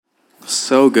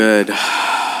So good.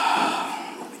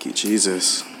 Thank you,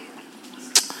 Jesus. I'm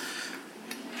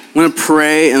going to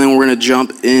pray and then we're going to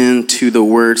jump into the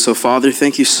word. So Father,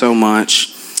 thank you so much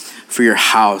for your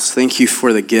house. Thank you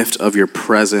for the gift of your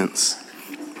presence.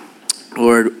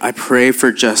 Lord, I pray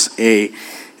for just a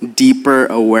deeper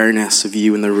awareness of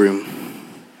you in the room.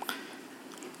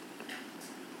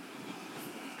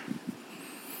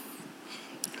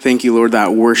 Thank you, Lord,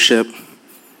 that worship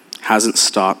hasn't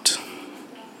stopped.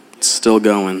 It's still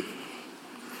going.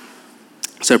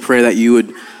 So I pray that you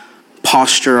would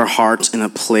posture our hearts in a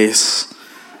place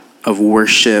of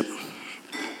worship,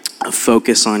 a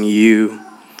focus on you.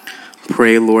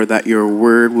 Pray, Lord, that your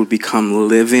word would become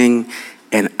living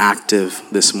and active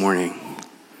this morning.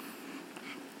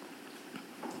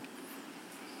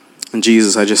 And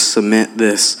Jesus, I just submit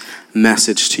this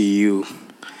message to you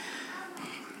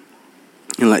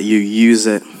and let you use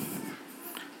it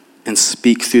and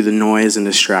speak through the noise and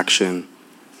distraction.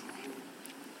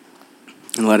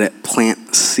 And let it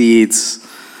plant seeds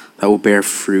that will bear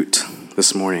fruit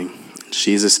this morning. In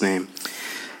Jesus' name,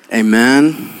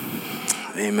 amen.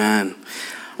 Amen.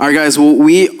 All right, guys, well,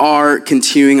 we are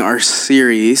continuing our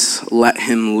series, Let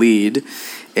Him Lead.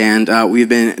 And we've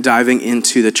been diving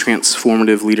into the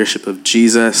transformative leadership of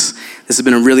Jesus. This has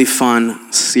been a really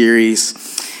fun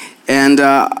series. And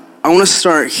I want to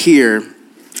start here.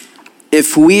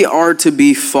 If we are to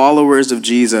be followers of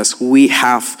Jesus, we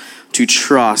have to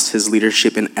trust his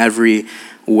leadership in every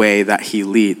way that he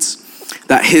leads.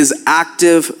 That his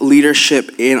active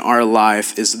leadership in our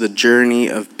life is the journey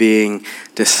of being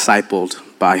discipled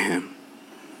by him.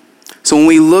 So when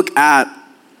we look at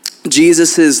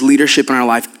Jesus' leadership in our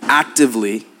life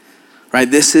actively,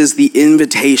 right, this is the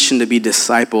invitation to be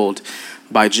discipled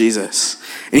by Jesus.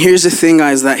 And here's the thing,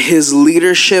 guys, that his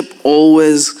leadership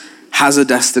always has a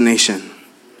destination.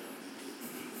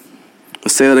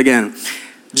 Let's say that again.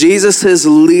 Jesus'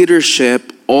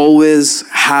 leadership always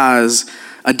has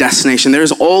a destination.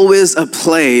 There's always a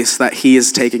place that he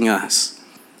is taking us.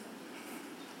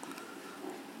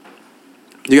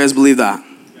 Do you guys believe that?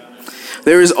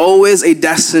 There is always a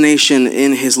destination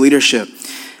in his leadership.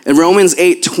 In Romans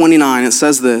 8:29, it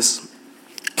says this: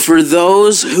 "For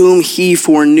those whom he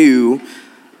foreknew,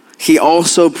 he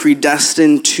also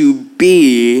predestined to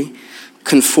be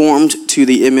conformed to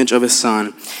the image of his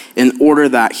son, in order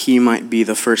that he might be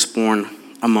the firstborn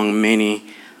among many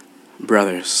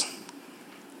brothers."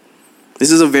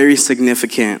 This is a very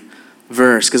significant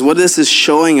verse, because what this is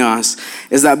showing us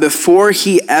is that before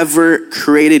he ever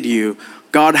created you,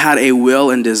 God had a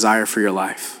will and desire for your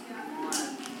life.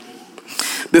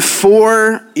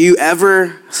 Before you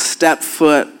ever stepped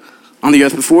foot on the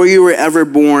earth, before you were ever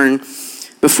born,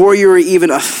 before you were even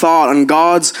a thought on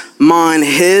God's mind,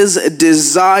 his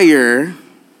desire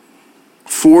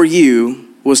for you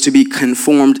was to be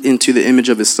conformed into the image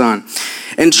of his son.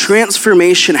 And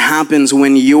transformation happens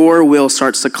when your will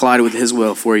starts to collide with his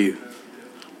will for you.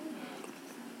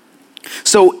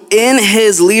 So in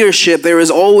his leadership, there is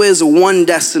always one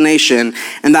destination,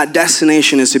 and that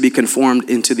destination is to be conformed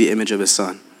into the image of his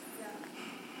son.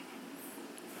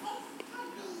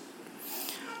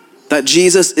 That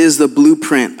Jesus is the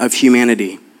blueprint of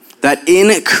humanity. That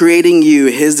in creating you,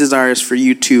 his desire is for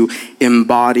you to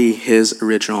embody his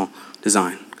original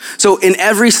design. So in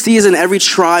every season, every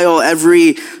trial,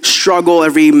 every struggle,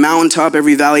 every mountaintop,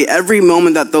 every valley, every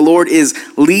moment that the Lord is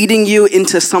leading you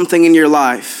into something in your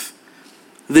life,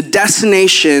 the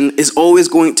destination is always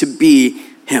going to be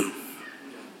him.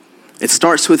 It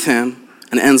starts with him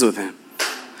and ends with him.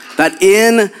 That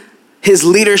in his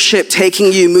leadership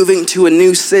taking you, moving to a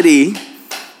new city,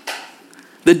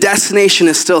 the destination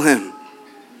is still him.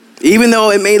 Even though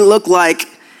it may look like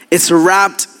it's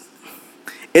wrapped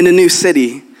in a new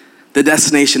city, the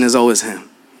destination is always him.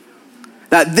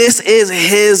 That this is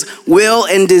his will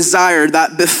and desire,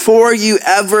 that before you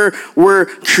ever were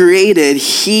created,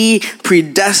 he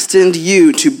predestined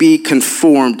you to be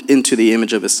conformed into the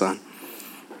image of his son.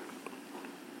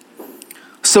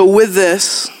 So with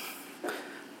this,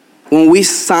 when we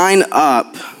sign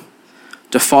up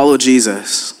to follow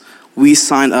Jesus, we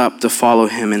sign up to follow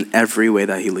him in every way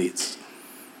that he leads.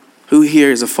 Who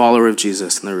here is a follower of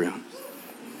Jesus in the room?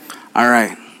 All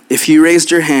right. If you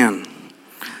raised your hand,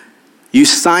 you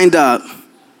signed up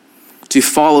to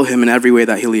follow him in every way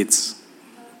that he leads.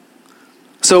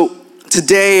 So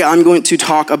today I'm going to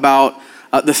talk about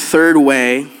the third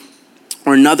way,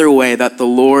 or another way that the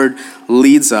Lord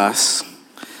leads us.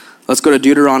 Let's go to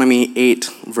Deuteronomy 8,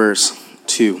 verse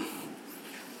 2.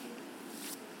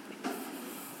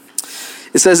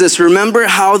 It says this: "Remember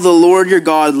how the Lord your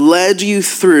God led you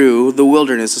through the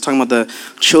wilderness." It's talking about the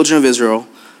children of Israel.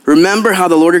 Remember how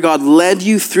the Lord your God led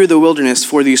you through the wilderness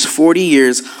for these 40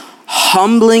 years,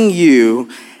 humbling you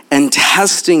and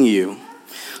testing you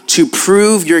to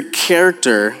prove your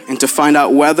character and to find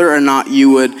out whether or not you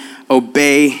would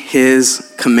obey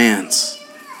his commands.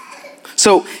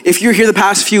 So if you're here the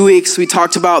past few weeks, we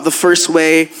talked about the first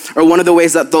way, or one of the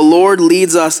ways that the Lord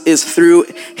leads us is through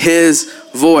his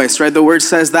voice, right? The word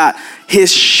says that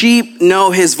his sheep know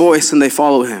his voice and they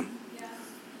follow him.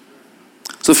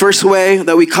 So the first way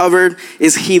that we covered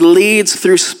is he leads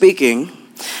through speaking.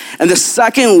 And the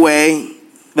second way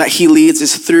that he leads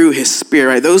is through his spirit,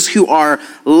 right? Those who are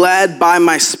led by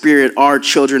my spirit are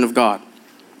children of God.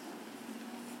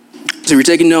 So if you're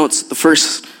taking notes, the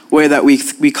first way that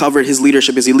we covered his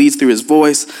leadership is he leads through his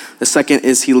voice. The second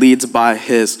is he leads by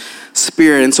his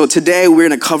spirit. And so today we're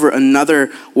going to cover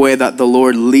another way that the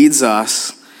Lord leads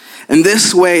us. And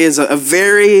this way is a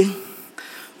very,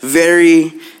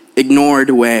 very ignored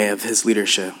way of his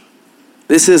leadership.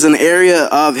 This is an area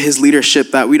of his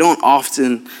leadership that we don't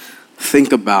often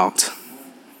think about.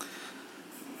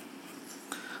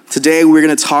 Today we're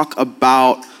going to talk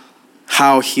about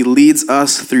how he leads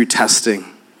us through testing.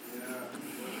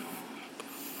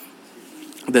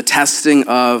 The testing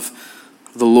of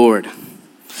the Lord.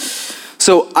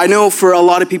 So I know for a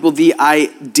lot of people, the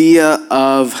idea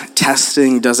of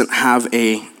testing doesn't have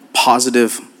a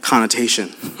positive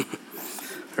connotation,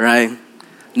 right?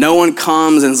 No one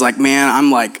comes and is like, man,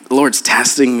 the Lord's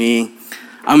testing me.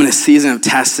 I'm in a season of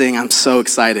testing. I'm so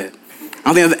excited.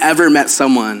 I don't think I've ever met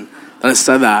someone that has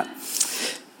said that.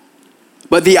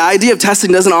 But the idea of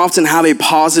testing doesn't often have a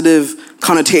positive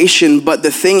connotation, but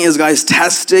the thing is, guys,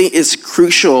 testing is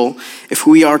crucial if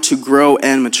we are to grow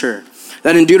and mature.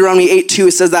 That in Deuteronomy 8:2,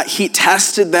 it says that he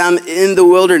tested them in the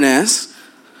wilderness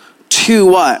to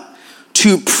what?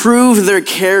 To prove their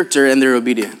character and their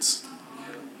obedience.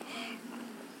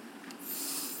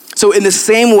 So in the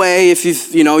same way, if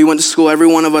you went to school, every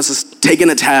one of us has taken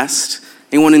a test.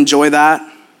 Anyone enjoy that?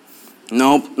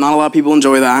 Nope, not a lot of people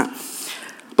enjoy that.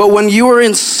 But when you are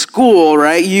in school,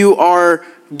 right, you are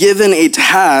given a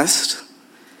test,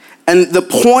 and the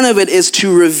point of it is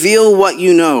to reveal what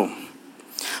you know.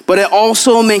 But it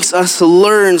also makes us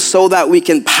learn so that we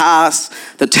can pass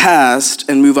the test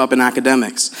and move up in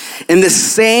academics. In the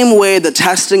same way, the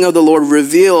testing of the Lord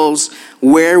reveals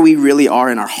where we really are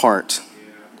in our heart,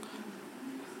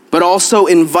 but also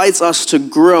invites us to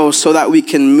grow so that we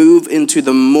can move into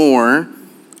the more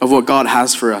of what God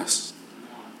has for us.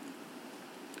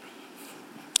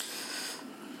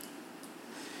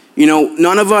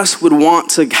 None of us would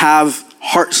want to have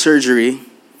heart surgery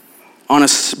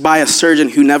by a surgeon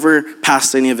who never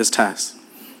passed any of his tests.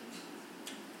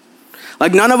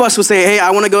 Like none of us would say, hey, I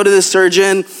want to go to this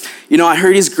surgeon. I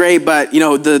heard he's great, but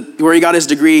where he got his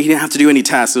degree, he didn't have to do any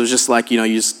tests. It was just like, you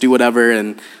just do whatever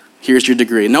and here's your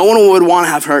degree. No one would want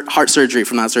to have heart surgery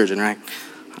from that surgeon, right?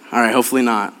 All right, hopefully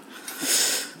not.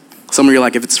 Some of you are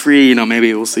like, if it's free,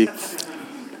 maybe we'll see.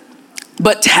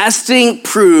 But testing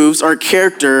proves our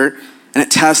character and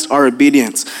it tests our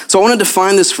obedience. So I want to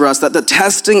define this for us, that the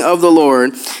testing of the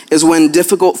Lord is when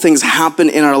difficult things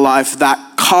happen in our life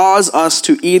that cause us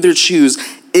to either choose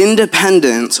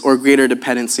independence or greater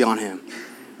dependency on him.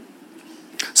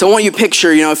 So I want you to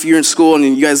picture, if you're in school and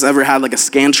you guys ever had like a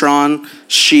Scantron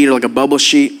sheet or like a bubble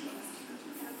sheet.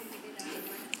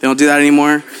 They don't do that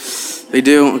anymore? They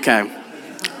do? Okay.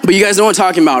 But you guys know what I'm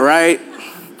talking about, right?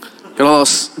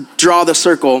 Draw the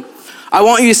circle. I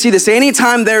want you to see this.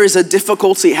 Anytime there is a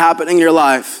difficulty happening in your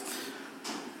life,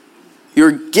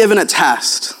 you're given a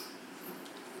test.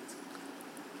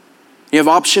 You have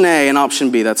option A and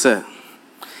option B, that's it.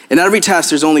 In every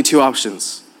test, there's only two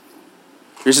options.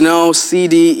 There's no C,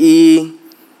 D, E,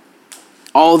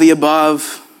 all the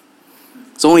above.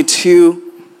 There's only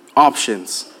two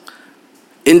options.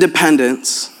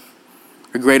 Independence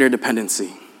or greater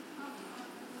dependency.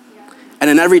 And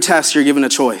in every test, you're given a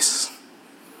choice.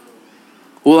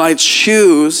 Will I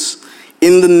choose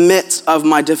in the midst of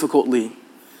my difficulty,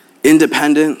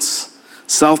 independence,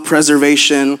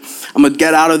 self-preservation? I'm going to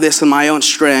get out of this in my own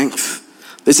strength.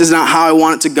 This is not how I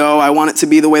want it to go. I want it to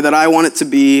be the way that I want it to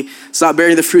be. It's not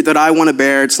bearing the fruit that I want to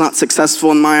bear. It's not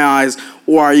successful in my eyes.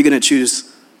 Or are you going to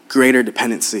choose greater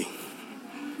dependency?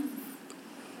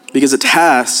 Because a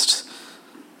test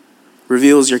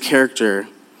reveals your character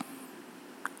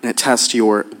and it tests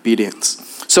your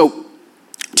obedience. So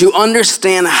to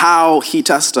understand how he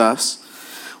tests us,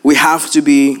 we have to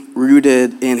be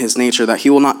rooted in his nature, that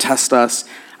he will not test us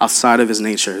outside of his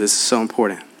nature. This is so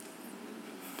important.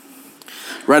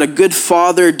 Right? A good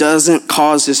father doesn't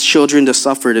cause his children to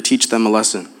suffer to teach them a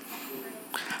lesson.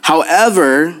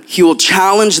 However, he will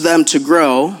challenge them to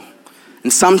grow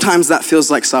And sometimes that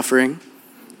feels like suffering.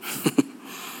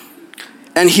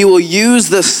 And he will use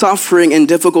the suffering and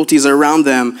difficulties around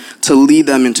them to lead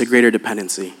them into greater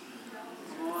dependency.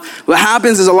 What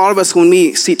happens is a lot of us, when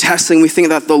we see testing, we think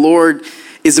that the Lord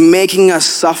is making us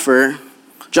suffer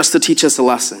just to teach us a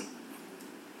lesson.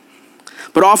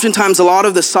 But oftentimes, a lot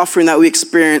of the suffering that we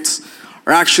experience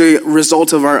are actually a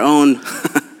result of our own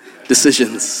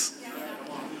decisions.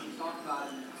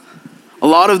 A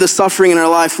lot of the suffering in our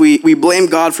life, we blame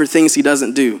God for things he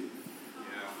doesn't do.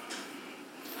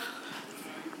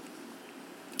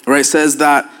 Right, it says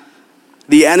that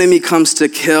the enemy comes to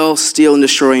kill, steal, and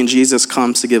destroy, and Jesus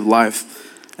comes to give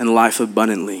life and life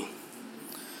abundantly.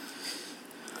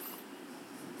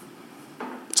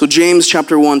 So James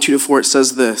chapter 1, 2-4, it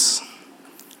says this.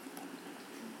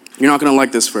 You're not going to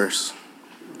like this verse,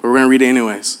 but we're going to read it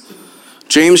anyways.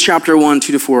 James chapter 1,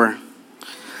 2-4.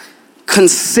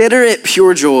 Consider it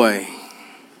pure joy.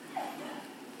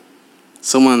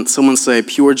 Someone say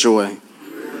pure joy.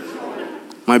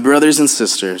 My brothers and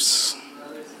sisters,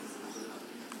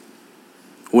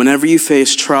 whenever you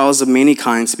face trials of many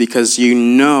kinds, because you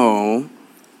know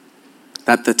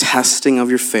that the testing of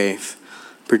your faith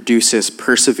produces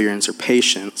perseverance or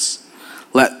patience,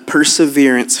 let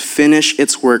perseverance finish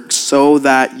its work so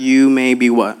that you may be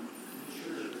what?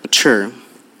 Mature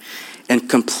and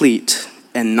complete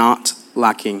and not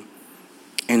lacking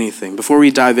anything. Before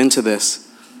we dive into this,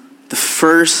 the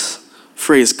first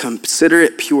phrase, consider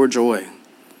it pure joy.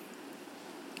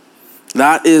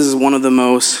 That is one of the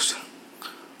most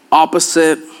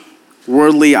opposite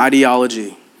worldly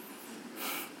ideology.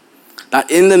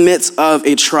 That in the midst of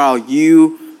a trial,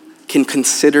 you can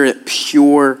consider it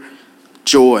pure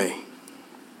joy.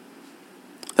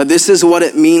 That this is what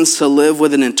it means to live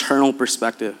with an eternal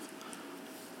perspective.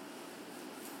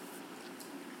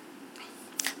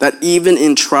 That even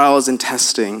in trials and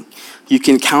testing, you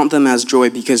can count them as joy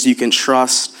because you can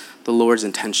trust the Lord's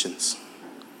intentions.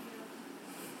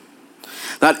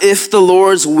 That if the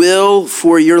Lord's will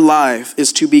for your life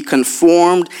is to be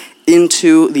conformed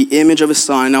into the image of his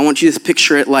son, I want you to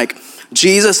picture it like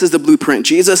Jesus is the blueprint.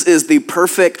 Jesus is the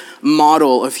perfect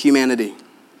model of humanity.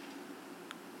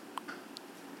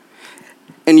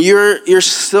 And you're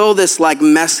still this like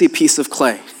messy piece of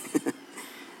clay.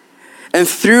 And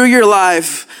through your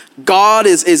life, God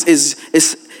is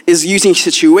using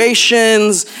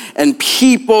situations and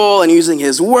people and using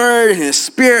his word and his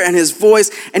spirit and his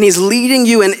voice, and he's leading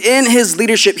you, and in his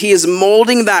leadership, he is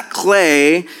molding that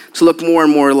clay to look more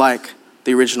and more like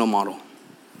the original model.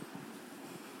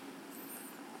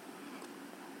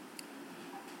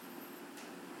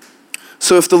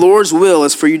 So if the Lord's will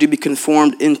is for you to be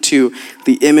conformed into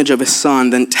the image of his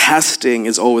son, then testing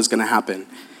is always going to happen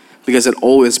because it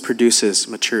always produces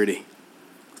maturity.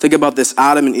 Think about this.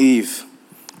 Adam and Eve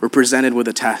were presented with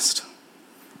a test.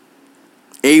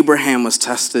 Abraham was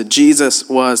tested. Jesus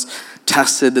was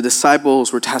tested. The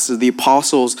disciples were tested. The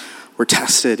apostles were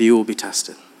tested. You will be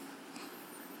tested.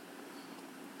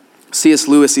 C.S.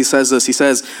 Lewis, he says this. He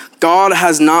says, God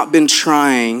has not been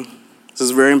trying, this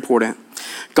is very important,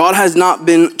 God has not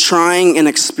been trying an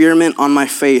experiment on my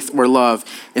faith or love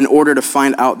in order to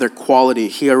find out their quality.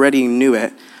 He already knew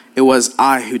it. It was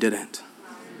I who didn't.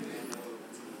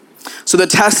 So the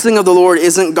testing of the Lord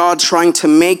isn't God trying to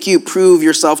make you prove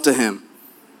yourself to him.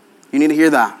 You need to hear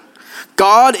that.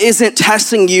 God isn't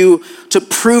testing you to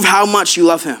prove how much you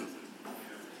love him.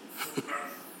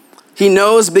 He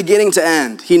knows beginning to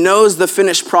end. He knows the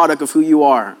finished product of who you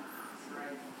are.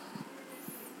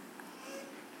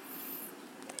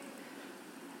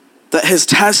 That his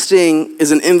testing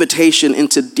is an invitation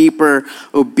into deeper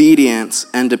obedience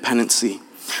and dependency.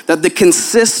 That the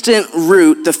consistent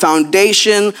root, the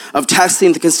foundation of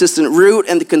testing, the consistent root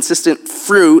and the consistent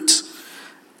fruit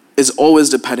is always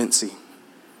dependency.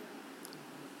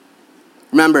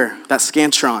 Remember that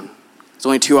scantron. There's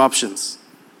only two options.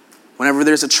 Whenever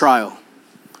there's a trial,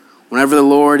 whenever the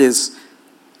Lord is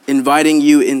inviting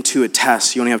you into a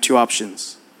test, you only have two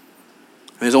options.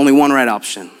 And there's only one right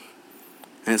option,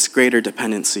 and it's greater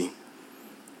dependency.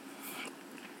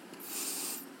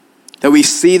 That we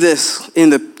see this in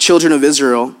the children of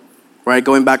Israel, right?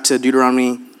 Going back to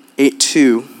Deuteronomy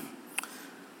 8:2.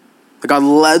 That God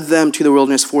led them to the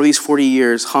wilderness for these 40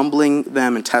 years, humbling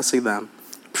them and testing them,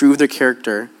 to prove their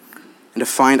character, and to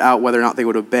find out whether or not they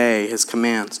would obey his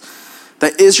commands.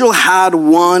 That Israel had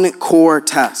one core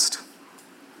test.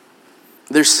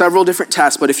 There's several different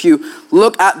tests, but if you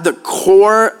look at the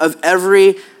core of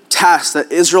every test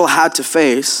that Israel had to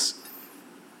face,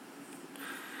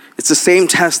 it's the same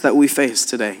test that we face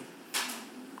today.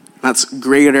 That's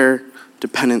greater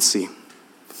dependency.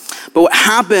 But what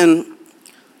happened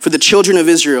For the children of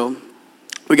Israel,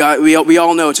 we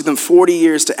all know it took them 40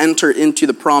 years to enter into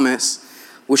the promise,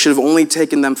 which should have only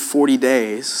taken them 40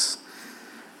 days,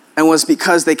 and was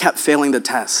because they kept failing the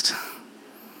test.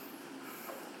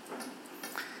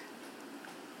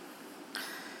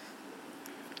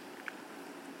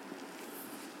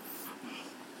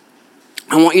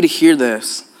 I want you to hear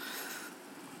this.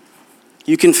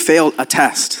 You can fail a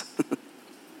test.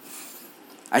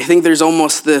 I think there's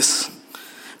almost this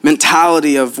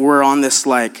mentality of we're on this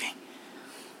like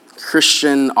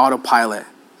Christian autopilot.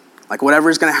 Like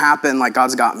whatever's going to happen, like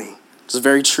God's got me. It's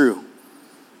very true.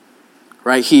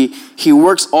 Right? He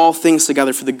works all things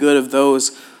together for the good of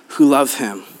those who love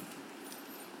him.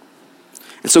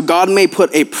 And so God may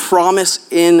put a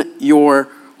promise in your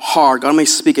heart. God may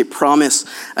speak a promise,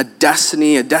 a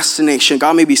destiny, a destination.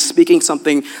 God may be speaking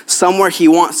something somewhere he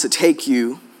wants to take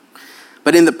you.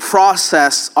 But in the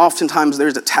process, oftentimes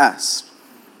there's a test.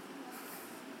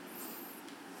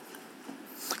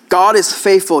 God is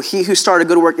faithful. He who started a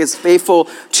good work is faithful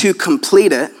to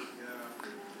complete it.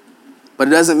 But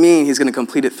it doesn't mean he's going to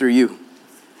complete it through you.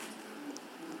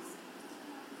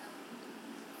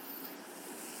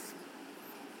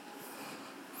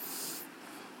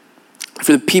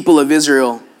 For the people of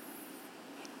Israel,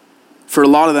 for a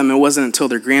lot of them, it wasn't until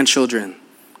their grandchildren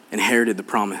inherited the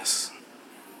promise.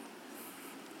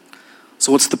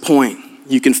 So what's the point?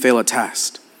 You can fail a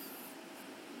test,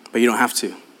 but you don't have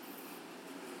to.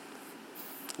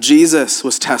 Jesus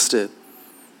was tested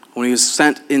when he was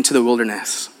sent into the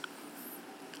wilderness.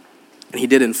 And he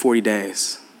did in 40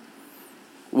 days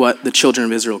what the children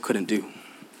of Israel couldn't do.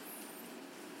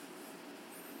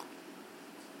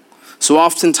 So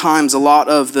oftentimes, a lot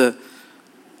of the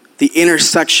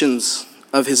intersections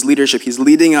of his leadership, he's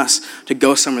leading us to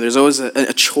go somewhere. There's always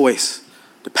a choice,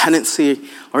 dependency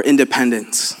or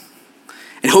independence.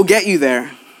 And he'll get you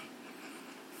there.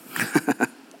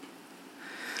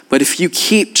 But if you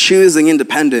keep choosing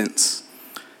independence,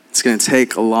 it's going to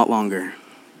take a lot longer.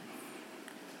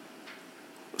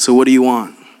 So what do you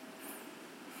want?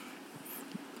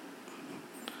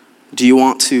 Do you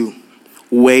want to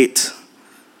wait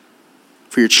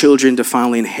for your children to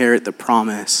finally inherit the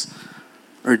promise?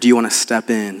 Or do you want to step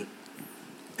in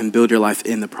and build your life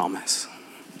in the promise?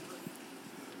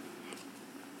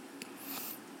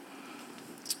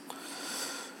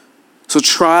 So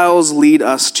trials lead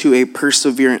us to a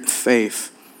perseverant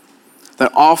faith.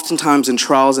 That oftentimes in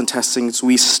trials and testings,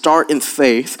 we start in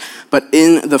faith, but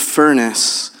in the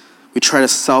furnace, we try to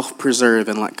self-preserve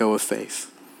and let go of faith.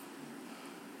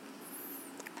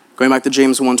 Going back to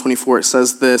James 1:24, it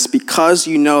says this, because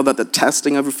you know that the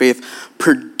testing of your faith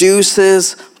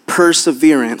produces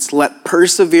perseverance. Let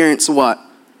perseverance what?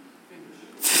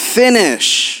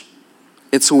 Finish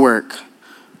its work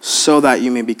so that you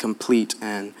may be complete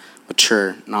and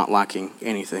mature, not lacking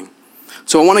anything.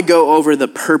 So I want to go over the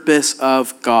purpose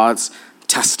of God's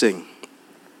testing.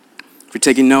 If you're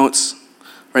taking notes,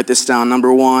 write this down.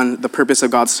 Number one, the purpose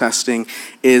of God's testing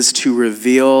is to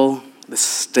reveal the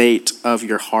state of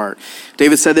your heart.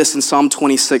 David said this in Psalm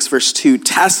 26, verse 2,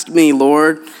 test me,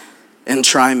 Lord, and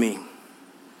try me.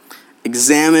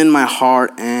 Examine my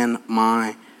heart and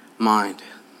my mind.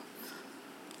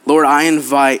 Lord, I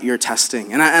invite your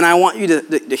testing. And I want you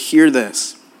to hear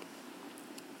this.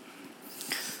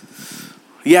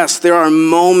 Yes, there are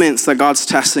moments that God's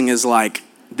testing is like,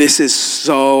 this is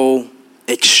so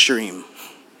extreme,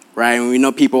 right? And we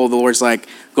know people, the Lord's like,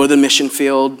 go to the mission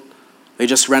field. They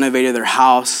just renovated their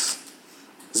house,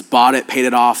 just bought it, paid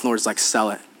it off, and the Lord's like,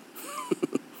 sell it.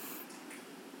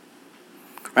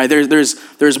 Right?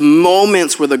 There's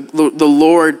moments where the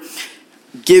Lord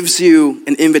gives you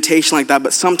an invitation like that,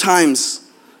 but sometimes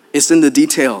it's in the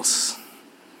details.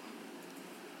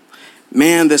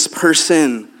 Man, this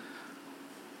person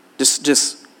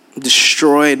just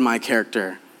destroyed my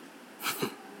character.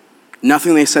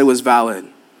 Nothing they said was valid.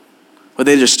 But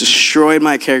they just destroyed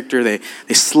my character. They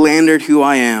slandered who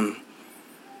I am.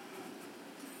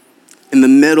 In the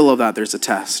middle of that, there's a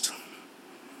test.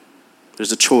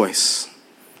 There's a choice.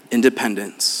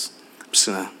 Independence. I'm just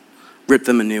going to rip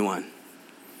them a new one.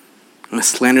 I'm going to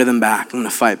slander them back. I'm going to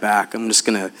fight back. I'm just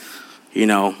going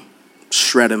to,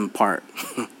 shred them apart.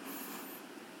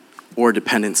 Or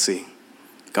dependency.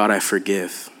 God, I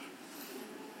forgive.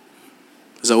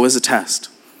 There's always a test.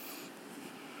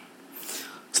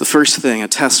 So the first thing, a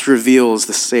test reveals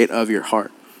the state of your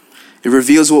heart. It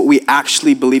reveals what we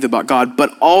actually believe about God,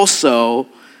 but also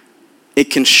it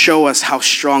can show us how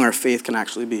strong our faith can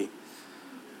actually be.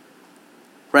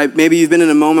 Right? Maybe you've been in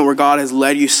a moment where God has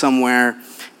led you somewhere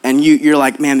and you're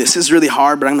like, man, this is really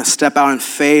hard, but I'm going to step out in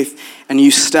faith. And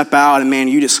you step out and man,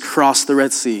 you just cross the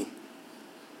Red Sea.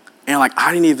 And you're like,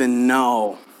 I didn't even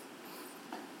know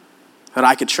that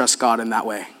I could trust God in that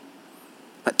way.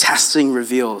 But testing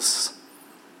reveals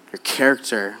your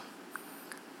character,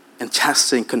 and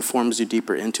testing conforms you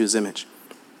deeper into his image.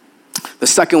 The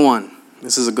second one,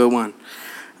 this is a good one,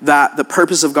 that the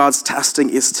purpose of God's testing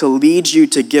is to lead you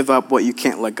to give up what you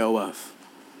can't let go of.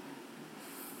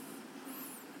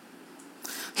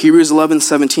 Hebrews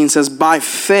 11:17 says, by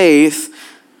faith,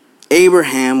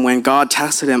 Abraham, when God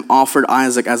tested him, offered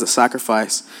Isaac as a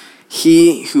sacrifice.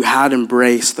 He who had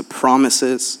embraced the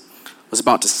promises was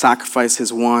about to sacrifice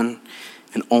his one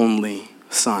and only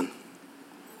son.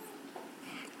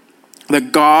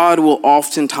 That God will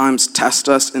oftentimes test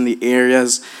us in the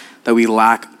areas that we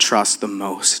lack trust the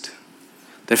most.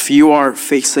 That if you are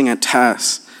facing a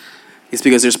test, it's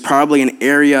because there's probably an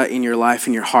area in your life,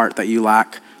 in your heart, that you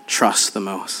lack trust the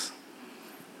most.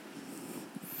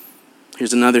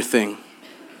 Here's another thing.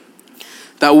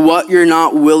 That what you're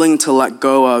not willing to let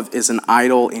go of is an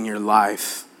idol in your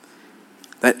life.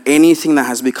 That anything that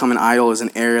has become an idol is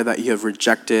an area that you have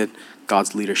rejected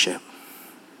God's leadership.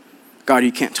 God,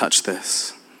 you can't touch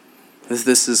this.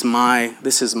 This is my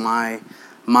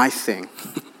thing.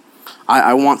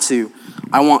 I want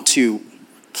to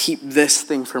keep this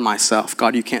thing for myself.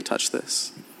 God, you can't touch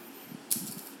this.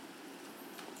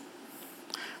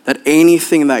 That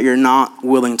anything that you're not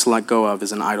willing to let go of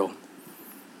is an idol.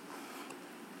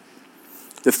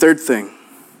 The third thing,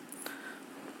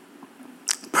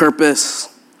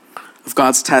 purpose of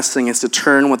God's testing is to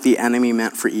turn what the enemy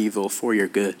meant for evil for your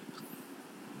good.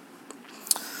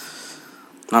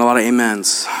 Not a lot of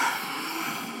amens.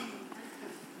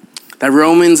 That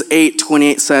Romans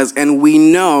 8:28 says, and we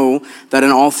know that in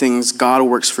all things God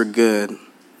works for good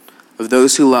of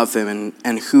those who love him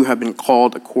and who have been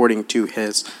called according to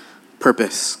his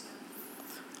purpose.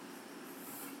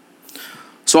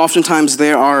 So oftentimes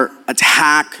there are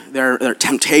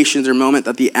temptations or moments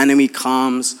that the enemy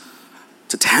comes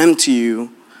to tempt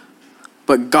you,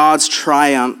 but God's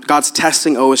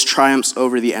testing always triumphs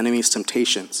over the enemy's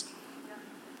temptations.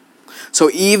 So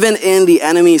even in the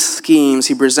enemy's schemes,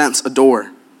 he presents a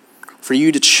door for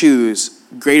you to choose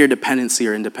greater dependency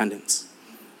or independence.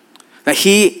 That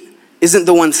he isn't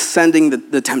the one sending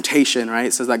the temptation, right?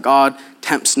 It says that God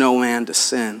tempts no man to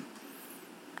sin.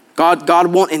 God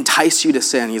won't entice you to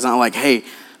sin. He's not like, hey,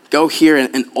 go here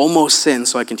and almost sin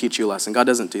so I can teach you a lesson. God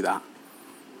doesn't do that.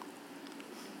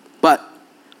 But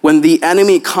when the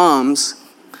enemy comes,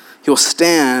 he'll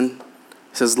stand.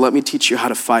 He says, let me teach you how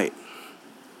to fight.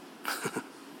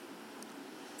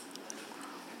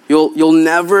 You'll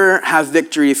never have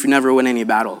victory if you never win any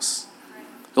battles.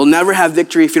 You'll never have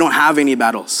victory if you don't have any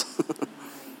battles.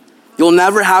 You'll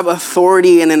never have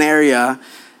authority in an area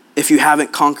if you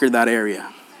haven't conquered that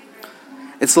area.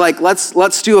 It's like,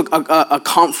 let's do a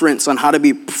conference on how to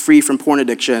be free from porn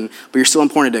addiction, but you're still in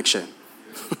porn addiction.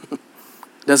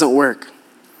 It doesn't work.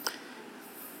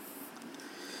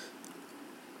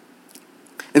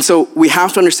 And so we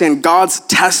have to understand God's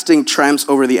testing triumphs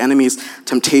over the enemy's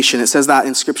temptation. It says that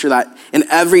in Scripture that in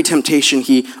every temptation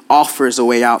he offers a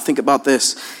way out. Think about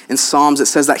this. In Psalms it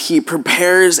says that he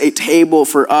prepares a table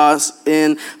for us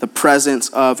in the presence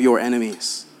of your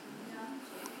enemies.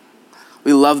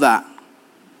 We love that.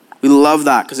 We love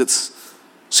that because it's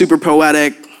super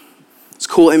poetic. It's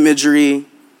cool imagery.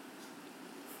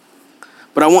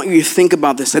 But I want you to think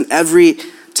about this. In every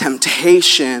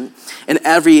temptation, in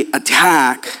every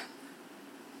attack,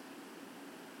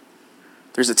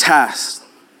 there's a test.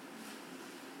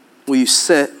 Will you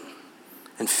sit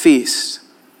and feast?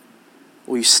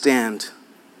 Will you stand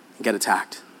and get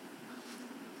attacked?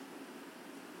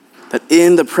 That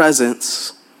in the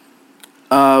presence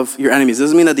of your enemies,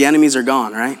 doesn't mean that the enemies are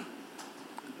gone, right?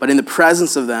 But in the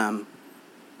presence of them,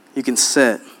 you can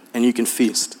sit and you can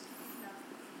feast.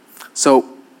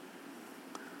 So,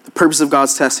 the purpose of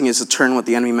God's testing is to turn what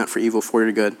the enemy meant for evil for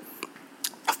your good.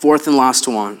 Fourth and last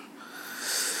one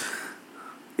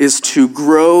is to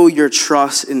grow your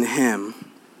trust in him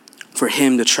for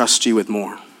him to trust you with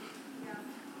more.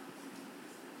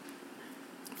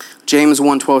 James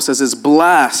 1:12 says, is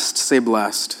blessed, say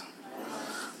blessed.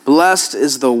 Blessed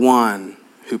is the one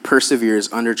who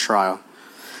perseveres under trial,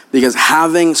 because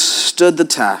having stood the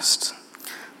test,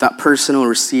 that person will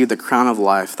receive the crown of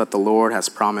life that the Lord has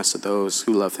promised to those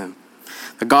who love him.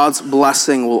 That God's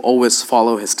blessing will always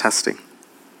follow his testing.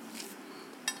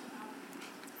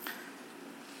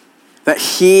 That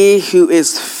he who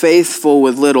is faithful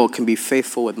with little can be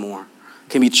faithful with more,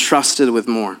 can be trusted with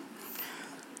more.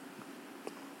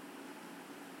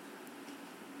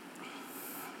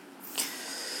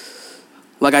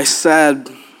 Like I said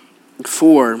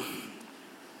before,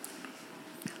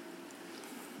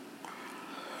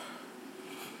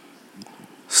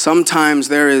 Sometimes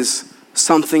there is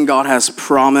something God has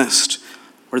promised,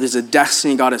 or there's a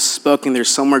destiny God has spoken, there's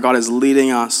somewhere God is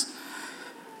leading us.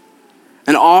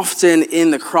 And often in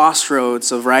the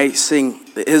crossroads of, right, seeing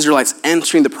the Israelites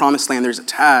entering the promised land, there's a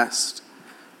test.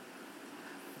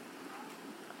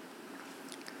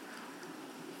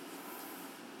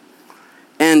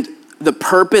 And the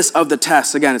purpose of the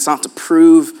test, again, it's not to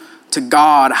prove to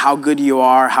God how good you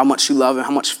are, how much you love him,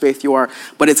 how much faith you are,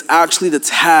 but it's actually the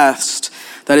test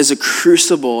that is a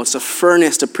crucible, it's a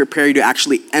furnace to prepare you to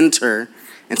actually enter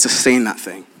and sustain that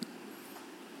thing.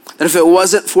 That if it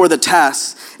wasn't for the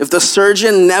test, if the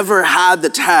surgeon never had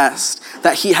the test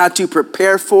that he had to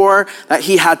prepare for, that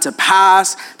he had to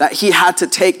pass, that he had to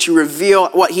take to reveal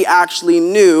what he actually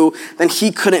knew, then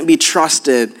he couldn't be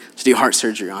trusted to do heart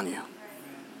surgery on you.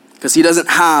 Because he doesn't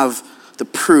have the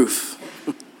proof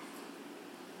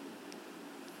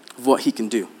of what he can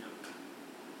do.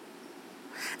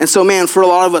 And so, man, for a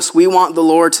lot of us, we want the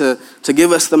Lord to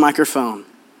give us the microphone.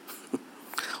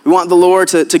 We want the Lord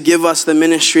to give us the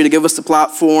ministry, to give us the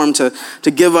platform, to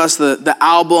give us the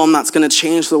album that's going to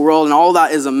change the world, and all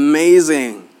that is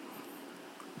amazing.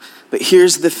 But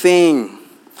here's the thing.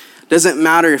 It doesn't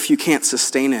matter if you can't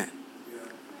sustain it.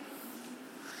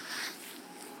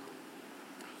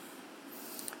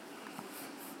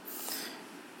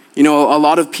 You know, a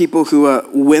lot of people who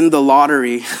win the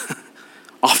lottery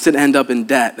often end up in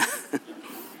debt.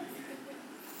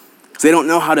 They don't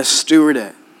know how to steward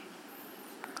it.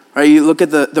 Right? You look at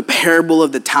the parable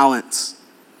of the talents.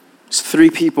 There's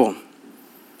 3 people.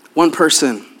 One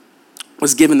person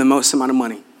was given the most amount of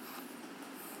money.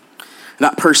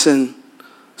 That person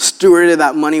stewarded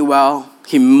that money well.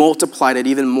 He multiplied it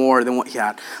even more than what he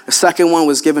had. The second one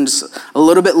was given just a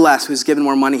little bit less. He was given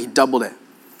more money. He doubled it.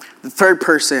 The third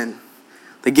person,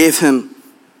 they gave him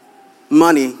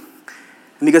money,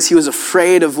 and because he was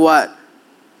afraid of what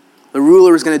the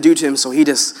ruler was going to do to him, so he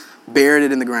just buried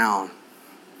it in the ground.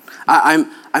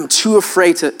 I'm too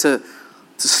afraid to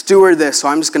steward this, so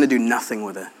I'm just going to do nothing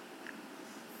with it.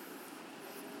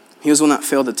 He was the one that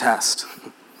failed the test.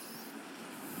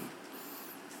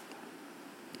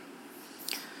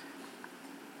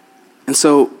 And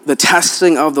so the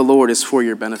testing of the Lord is for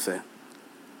your benefit.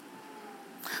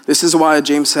 This is why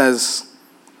James says,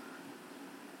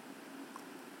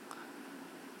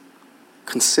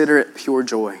 consider it pure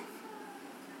joy.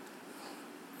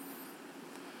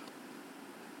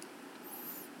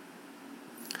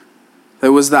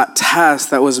 There was that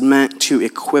test that was meant to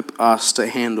equip us to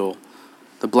handle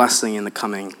the blessing in the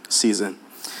coming season.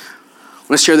 I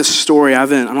want to share this story. I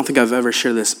don't think I've ever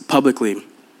shared this publicly.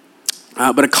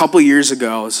 But a couple years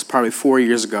ago, this is probably 4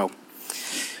 years ago,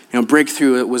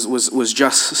 Breakthrough it was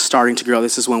just starting to grow.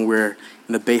 This is when we're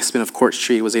in the basement of Court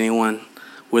Street. Was anyone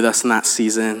with us in that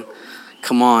season?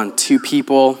 Come on, 2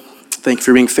 people. Thank you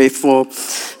for being faithful.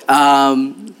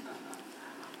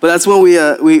 But that's when we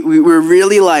were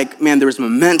really like, man, there was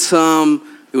momentum.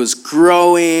 It was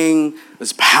growing. It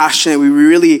was passionate. We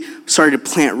really started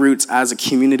to plant roots as a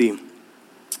community.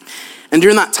 And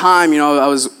during that time, I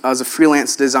was a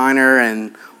freelance designer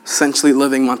and essentially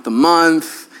living month to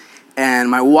month.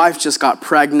 And my wife just got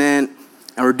pregnant,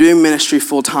 and we're doing ministry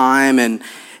full time. And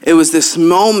it was this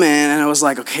moment, and I was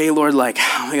like, okay, Lord, like,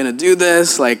 how am I gonna do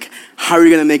this? Like, how are we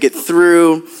gonna make it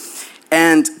through?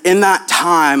 And in that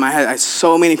time, I had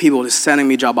so many people just sending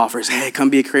me job offers. Hey, come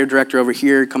be a creative director over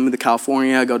here. Come to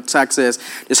California, go to Texas.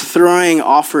 Just throwing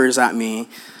offers at me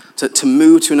to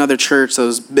move to another church that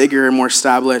was bigger and more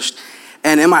established.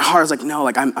 And in my heart, I was like, no,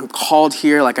 like I'm called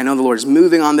here. Like I know the Lord is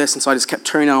moving on this. And so I just kept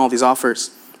turning down all these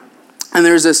offers. And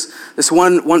there's this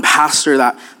one pastor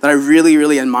that I really,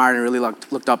 really admired and really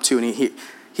looked up to. And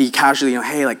he casually,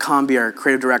 hey, like come be our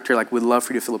creative director. Like we'd love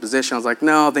for you to fill a position. I was like,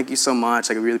 no, thank you so much.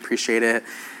 Like I really appreciate it.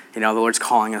 The Lord's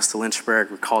calling us to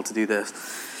Lynchburg. We're called to do this.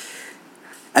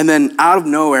 And then out of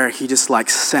nowhere, he just like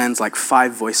sends like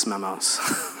 5 voice memos.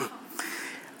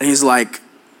 And he's like,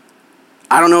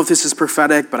 I don't know if this is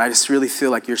prophetic, but I just really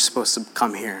feel like you're supposed to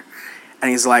come here. And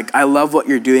he's like, I love what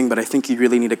you're doing, but I think you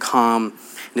really need to come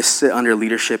and just sit under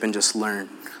leadership and just learn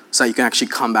so that you can actually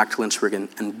come back to Lynchburg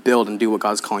and build and do what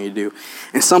God's calling you to do.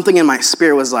 And something in my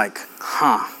spirit was like,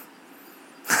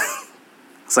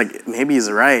 It's like, maybe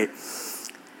he's right.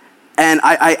 And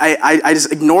I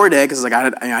just ignored it because like I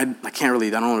can't really,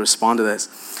 I don't want to respond to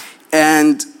this.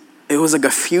 And it was like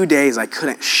a few days I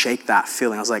couldn't shake that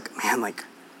feeling. I was like, man, like,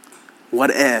 what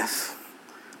if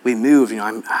we moved?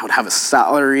 I would have a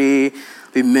salary,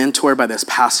 be mentored by this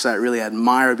pastor that I really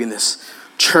admire, be in this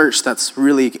church that's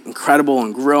really incredible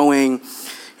and growing.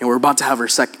 we're about to have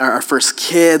our first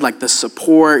kid, like the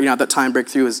support, at that time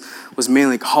Breakthrough was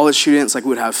mainly college students, like we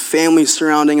would have families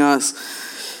surrounding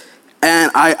us.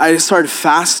 And I just started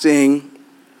fasting,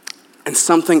 and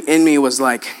something in me was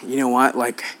like, you know what,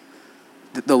 like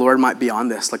the Lord might be on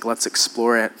this, like let's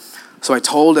explore it. So I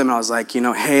told him, I was like,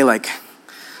 hey, like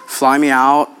fly me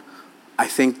out. I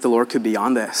think the Lord could be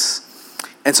on this.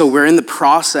 And so we're in the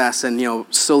process and,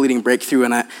 still leading Breakthrough.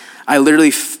 And I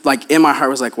literally, like in my heart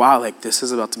was like, wow, like this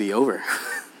is about to be over.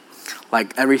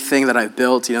 Like everything that I've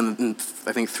built, in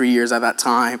I think 3 years at that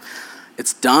time,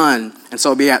 it's done. And so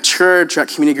I'll be at church, or at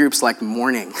community groups, like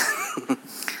mourning.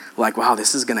 Like, wow,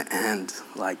 this is going to end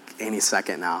like any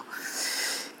second now.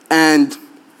 And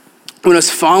when I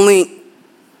was finally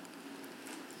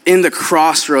in the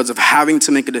crossroads of having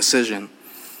to make a decision,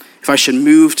 if I should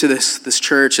move to this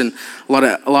church, and a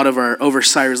lot of our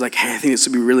oversight was like, hey, I think this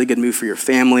would be a really good move for your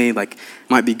family. Like, it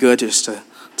might be good just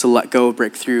to let go,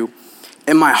 break through.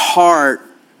 In my heart,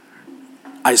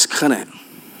 I just couldn't.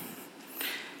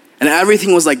 And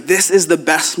everything was like, this is the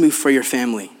best move for your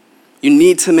family. You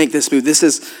need to make this move. This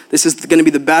is going to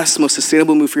be the best, most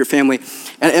sustainable move for your family.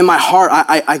 And in my heart,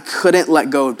 I couldn't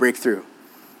let go of Breakthrough.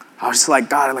 I was just like,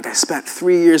 God, like I spent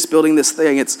 3 years building this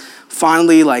thing. It's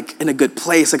finally like in a good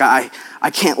place. Like I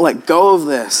can't let go of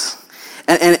this.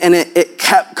 And it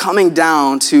kept coming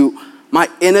down to my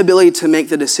inability to make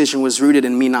the decision was rooted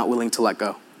in me not willing to let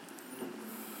go.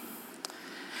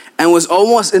 And was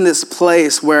almost in this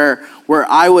place where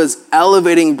I was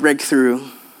elevating Breakthrough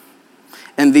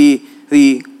and the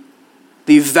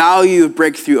value of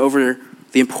Breakthrough over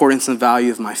the importance and value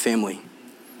of my family.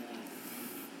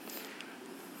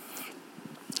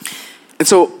 And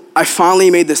so I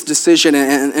finally made this decision,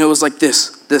 and it was like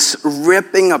this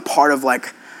ripping apart of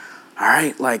like, all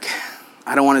right, like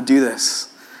I don't want to do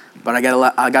this, but I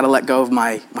gotta let go of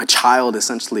my child,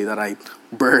 essentially, that I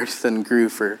birthed and grew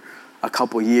for a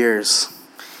couple years.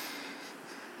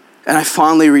 And I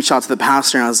finally reached out to the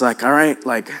pastor, and I was like, all right,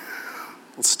 like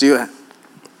let's do it.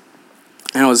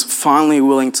 And I was finally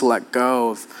willing to let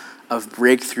go of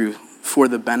Breakthrough for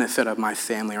the benefit of my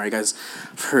family. Right, guys,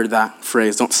 I've heard that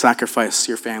phrase, don't sacrifice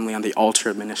your family on the altar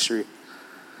of ministry.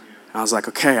 And I was like,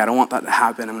 okay, I don't want that to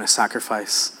happen. I'm going to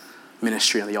sacrifice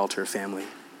ministry on the altar of family.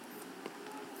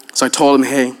 So I told him,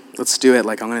 hey, let's do it.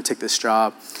 Like, I'm going to take this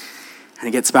job. And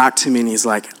he gets back to me and he's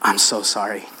like, I'm so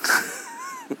sorry.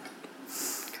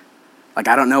 Like,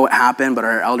 I don't know what happened, but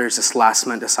our elders this last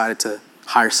month decided to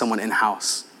hire someone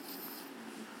in-house.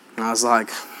 And I was like,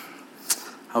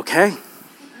 okay.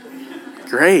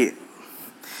 Great.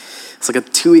 It's like a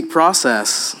 2-week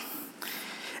process.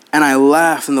 And I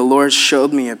left, and the Lord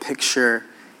showed me a picture.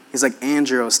 He's like,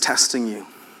 Andrew, I was testing you.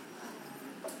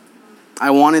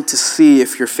 I wanted to see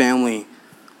if your family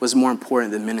was more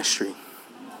important than ministry.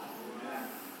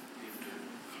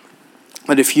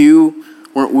 But if you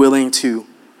weren't willing to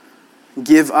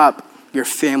give up your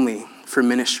family for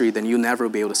ministry, then you'll never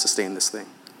be able to sustain this thing.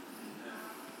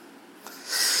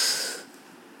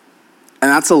 And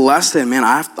that's a lesson, man.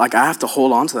 I have to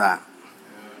hold on to that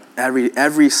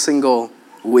every single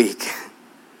week.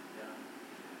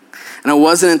 And it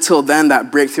wasn't until then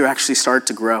that Breakthrough actually started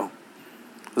to grow.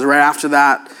 It was right after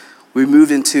that we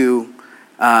moved into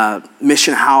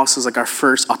Mission House. It was like our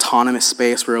first autonomous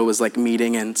space where it was like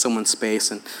meeting in someone's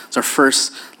space. And it's our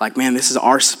first, like, man, this is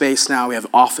our space now. We have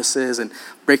offices. And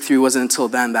Breakthrough wasn't until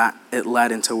then that it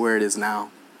led into where it is now.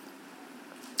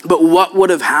 But what would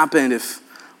have happened if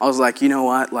I was like, you know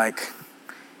what, like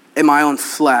in my own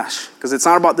flesh, because it's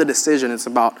not about the decision, it's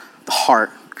about the heart.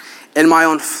 In my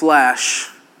own flesh,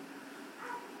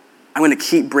 I'm going to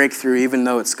keep Breakthrough even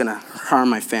though it's going to harm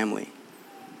my family.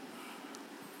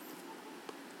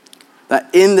 That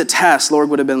in the test, Lord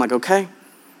would have been like, okay,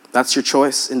 that's your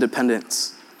choice,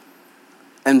 independence.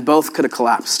 And both could have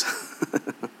collapsed.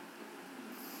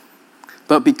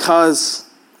 But because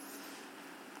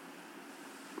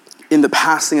in the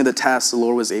passing of the test, the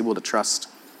Lord was able to trust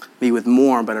me with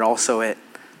more, but it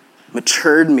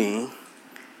matured me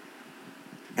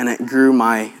and it grew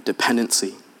my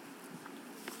dependency.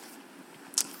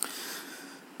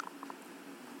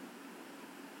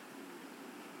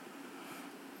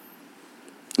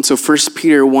 And so 1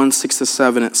 Peter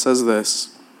 1:6-7, it says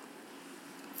this,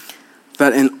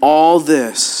 that in all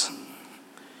this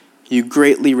you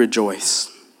greatly rejoice,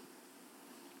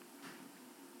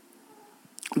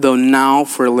 though now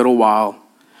for a little while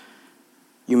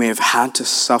you may have had to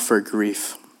suffer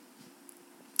grief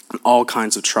and all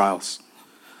kinds of trials.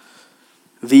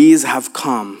 These have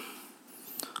come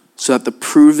so that the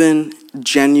proven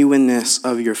genuineness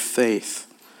of your faith,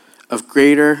 of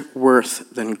greater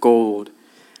worth than gold,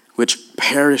 which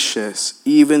perishes,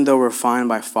 even though refined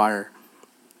by fire,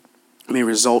 may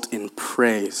result in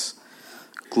praise,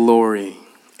 glory,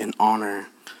 and honor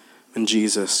when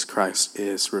Jesus Christ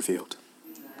is revealed.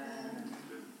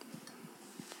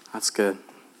 That's good.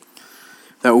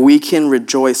 That we can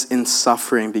rejoice in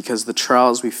suffering because the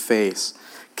trials we face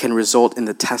can result in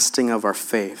the testing of our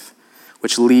faith,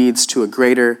 which leads to a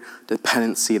greater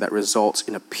dependency that results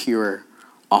in a pure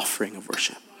offering of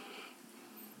worship.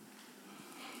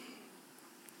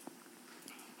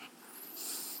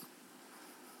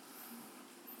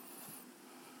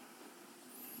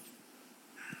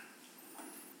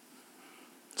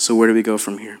 So where do we go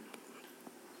from here?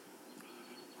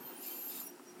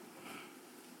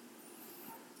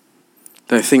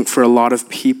 I think for a lot of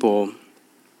people,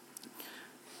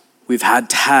 we've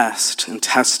had test and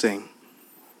testing,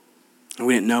 and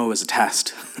we didn't know it was a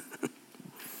test.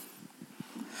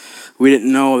 We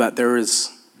didn't know that there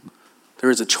is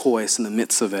a choice in the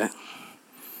midst of it.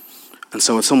 And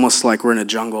so it's almost like we're in a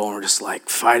jungle and we're just like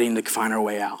fighting to find our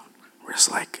way out. We're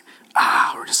just like,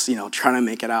 we're just, trying to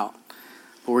make it out.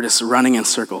 But we're just running in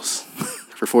circles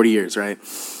for 40 years, right?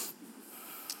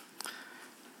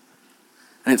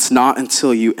 And it's not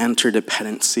until you enter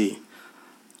dependency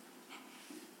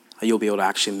that you'll be able to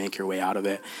actually make your way out of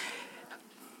it.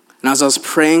 And as I was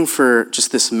praying for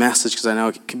just this message, because I know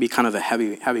it can be kind of a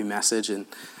heavy message, and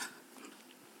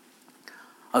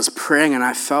I was praying and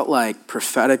I felt like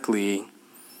prophetically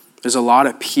there's a lot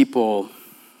of people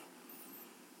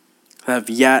that have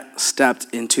yet stepped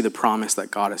into the promise that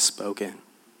God has spoken.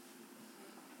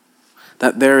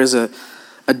 That there is a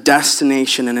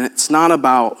destination, and it's not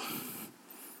about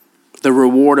the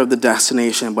reward of the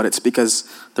destination, but it's because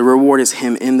the reward is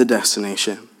him in the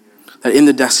destination. That in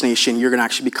the destination, you're going to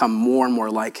actually become more and more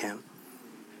like him.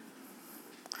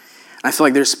 And I feel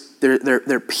like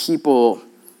there are people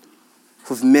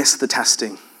who've missed the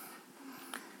testing.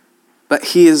 But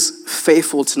he is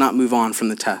faithful to not move on from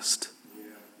the test.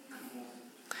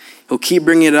 He'll keep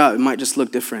bringing it up. It might just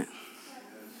look different.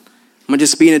 It might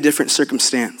just be in a different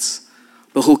circumstance.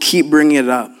 But he'll keep bringing it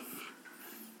up.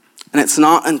 And it's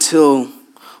not until,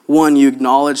 one, you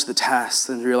acknowledge the test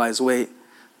and realize, wait,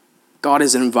 God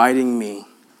is inviting me.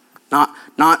 Not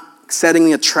setting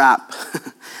me a trap,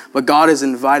 but God is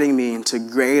inviting me into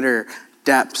greater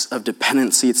depths of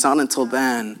dependency. It's not until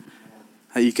then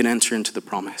that you can enter into the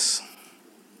promise.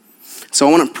 So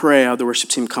I want to pray. Have the worship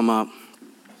team come up.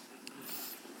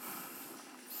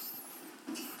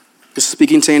 Just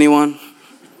speaking to anyone?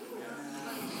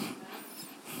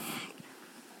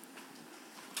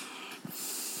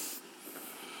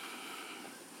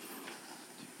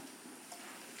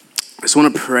 I just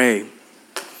want to pray. I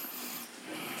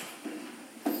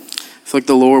feel like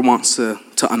the Lord wants to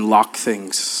unlock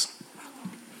things.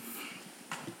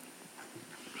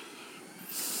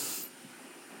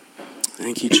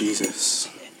 Thank you, Jesus.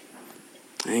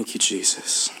 Thank you,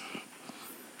 Jesus.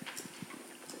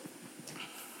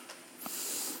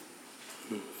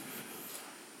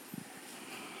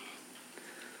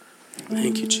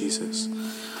 Thank you, Jesus.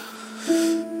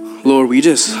 Lord, we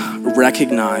just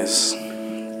recognize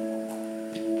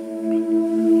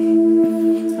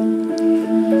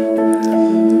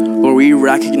we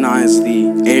recognize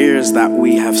the errors that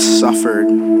we have suffered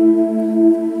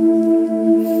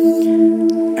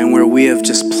and where we have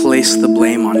just placed the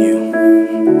blame on you.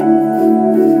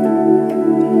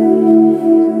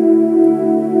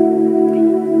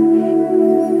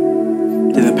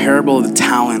 In the parable of the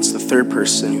talents, the third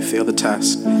person who failed the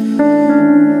test,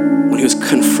 when he was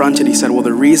confronted, he said, well,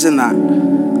 the reason that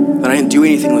I didn't do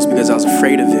anything was because I was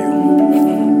afraid of you.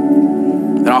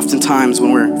 That oftentimes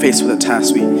when we're faced with a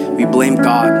test, we blame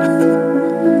God.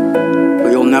 But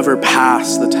you'll never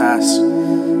pass the test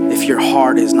if your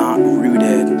heart is not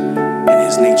rooted in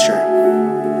his nature.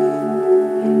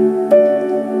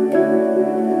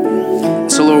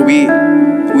 So Lord, we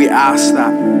ask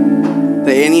that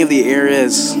any of the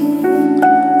areas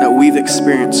that we've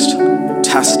experienced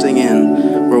testing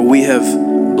in, where we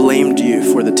have blamed you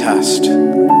for the test,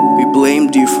 we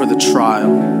blamed you for the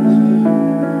trial,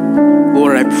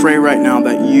 Lord, I pray right now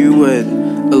that you would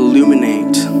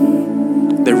illuminate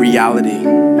the reality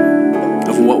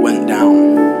of what went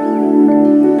down.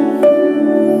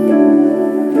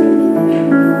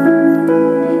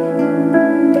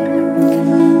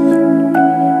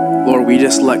 Lord, we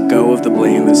just let go of the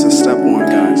blame. This is step one,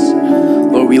 guys.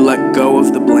 Lord, we let go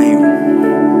of the blame.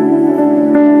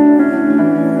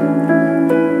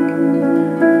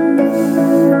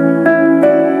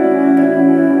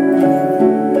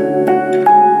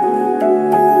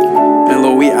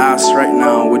 Right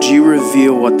now, would you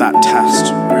reveal what that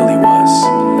test really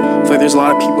was? like there's a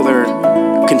lot of people that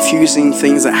are confusing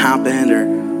things that happened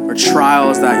or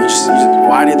trials that you just,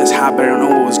 why did this happen? I don't know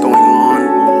what was going on.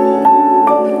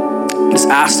 Just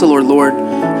ask the Lord, Lord,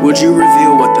 would you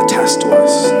reveal what the test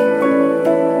was?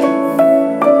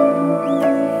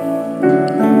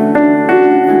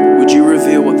 Would you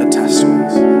reveal what the test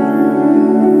was?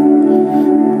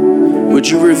 Would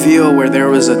you reveal where there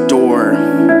was a door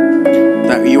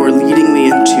that you were leading me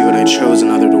into and I chose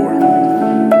another door?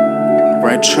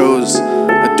 Where I chose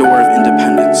a door of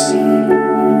independence.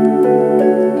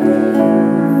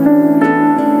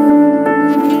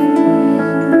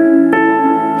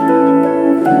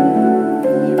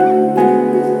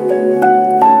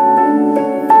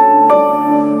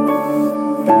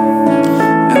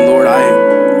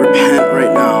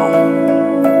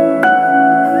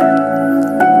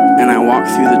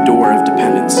 Through the door of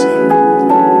dependency.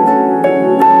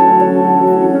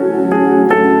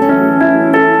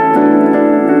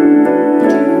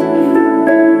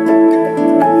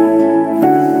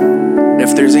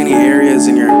 If there's any areas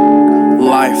in your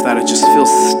life that it just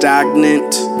feels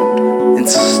stagnant and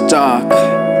stuck,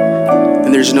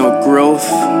 and there's no growth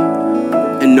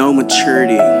and no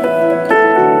maturity,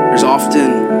 there's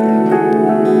often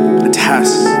a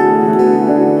test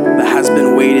that has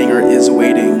been waiting or is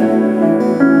waiting,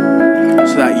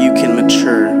 so that you can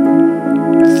mature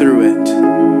through it.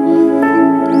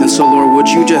 And so, Lord, would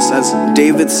you just, as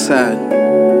David said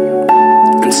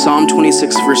in Psalm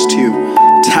 26, verse 2,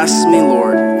 test me,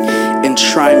 Lord, and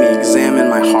try me, examine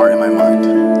my heart and my mind.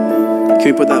 Can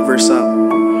we put that verse up?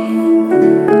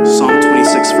 Psalm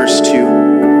 26, verse 2.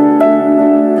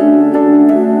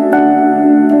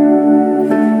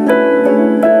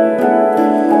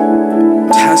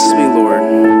 Test me, Lord,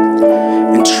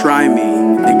 and try me,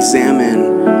 examine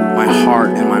my heart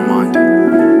and my mind.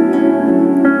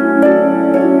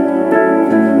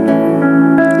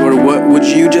 Lord, what would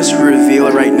you just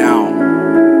reveal right now?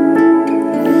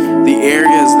 The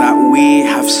areas that we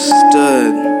have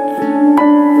stood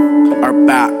our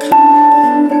back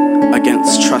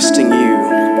against trusting you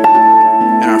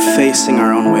and are facing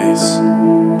our own ways.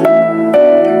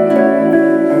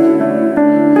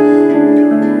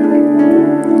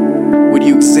 Would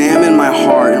you examine my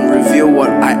heart and reveal what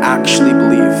I actually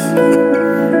believe?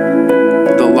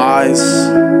 The lies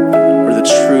or the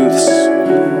truths?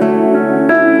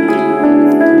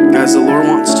 Guys, the Lord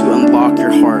wants to unlock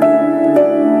your heart.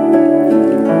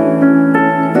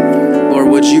 Lord,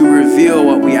 would you reveal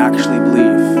what we actually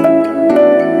believe?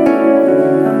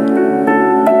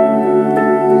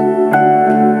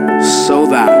 So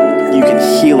that you can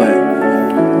heal it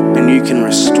and you can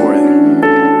restore it.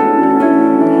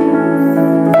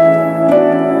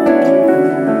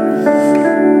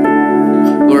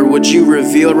 Would you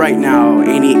reveal right now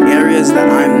any areas that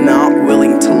I'm not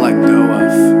willing to let go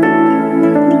of?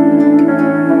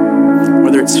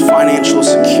 Whether it's financial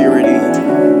security,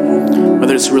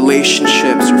 whether it's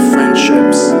relationships or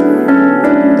friendships,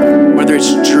 whether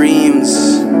it's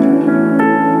dreams,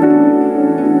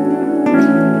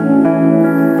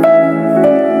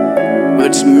 whether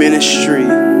it's ministry,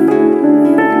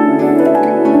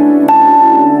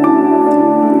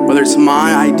 whether it's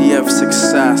my idea of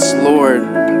success,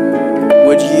 Lord,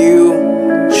 would you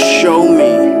show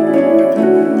me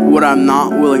what I'm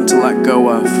not willing to let go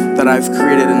of, that I've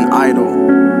created an idol?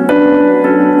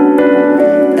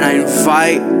 And I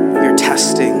invite your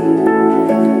testing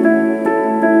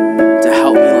to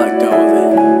help me let go of it,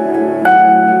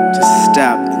 to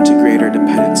step into greater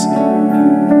dependency.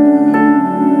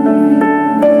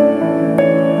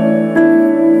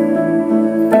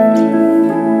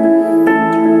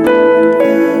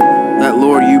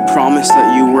 Promise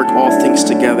that you work all things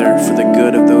together for the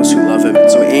good of those who love him.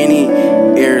 So any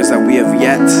areas that we have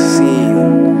yet seen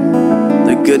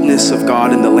the goodness of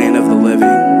God in the land of the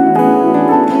living,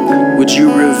 would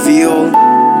you reveal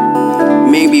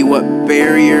maybe what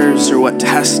barriers or what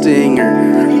testing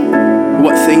or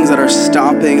what things that are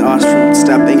stopping us from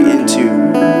stepping into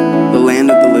the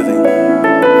land of the living?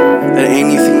 That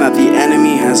anything that the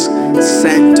enemy has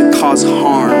sent to cause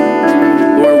harm,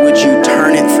 Lord, would you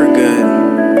turn it for good?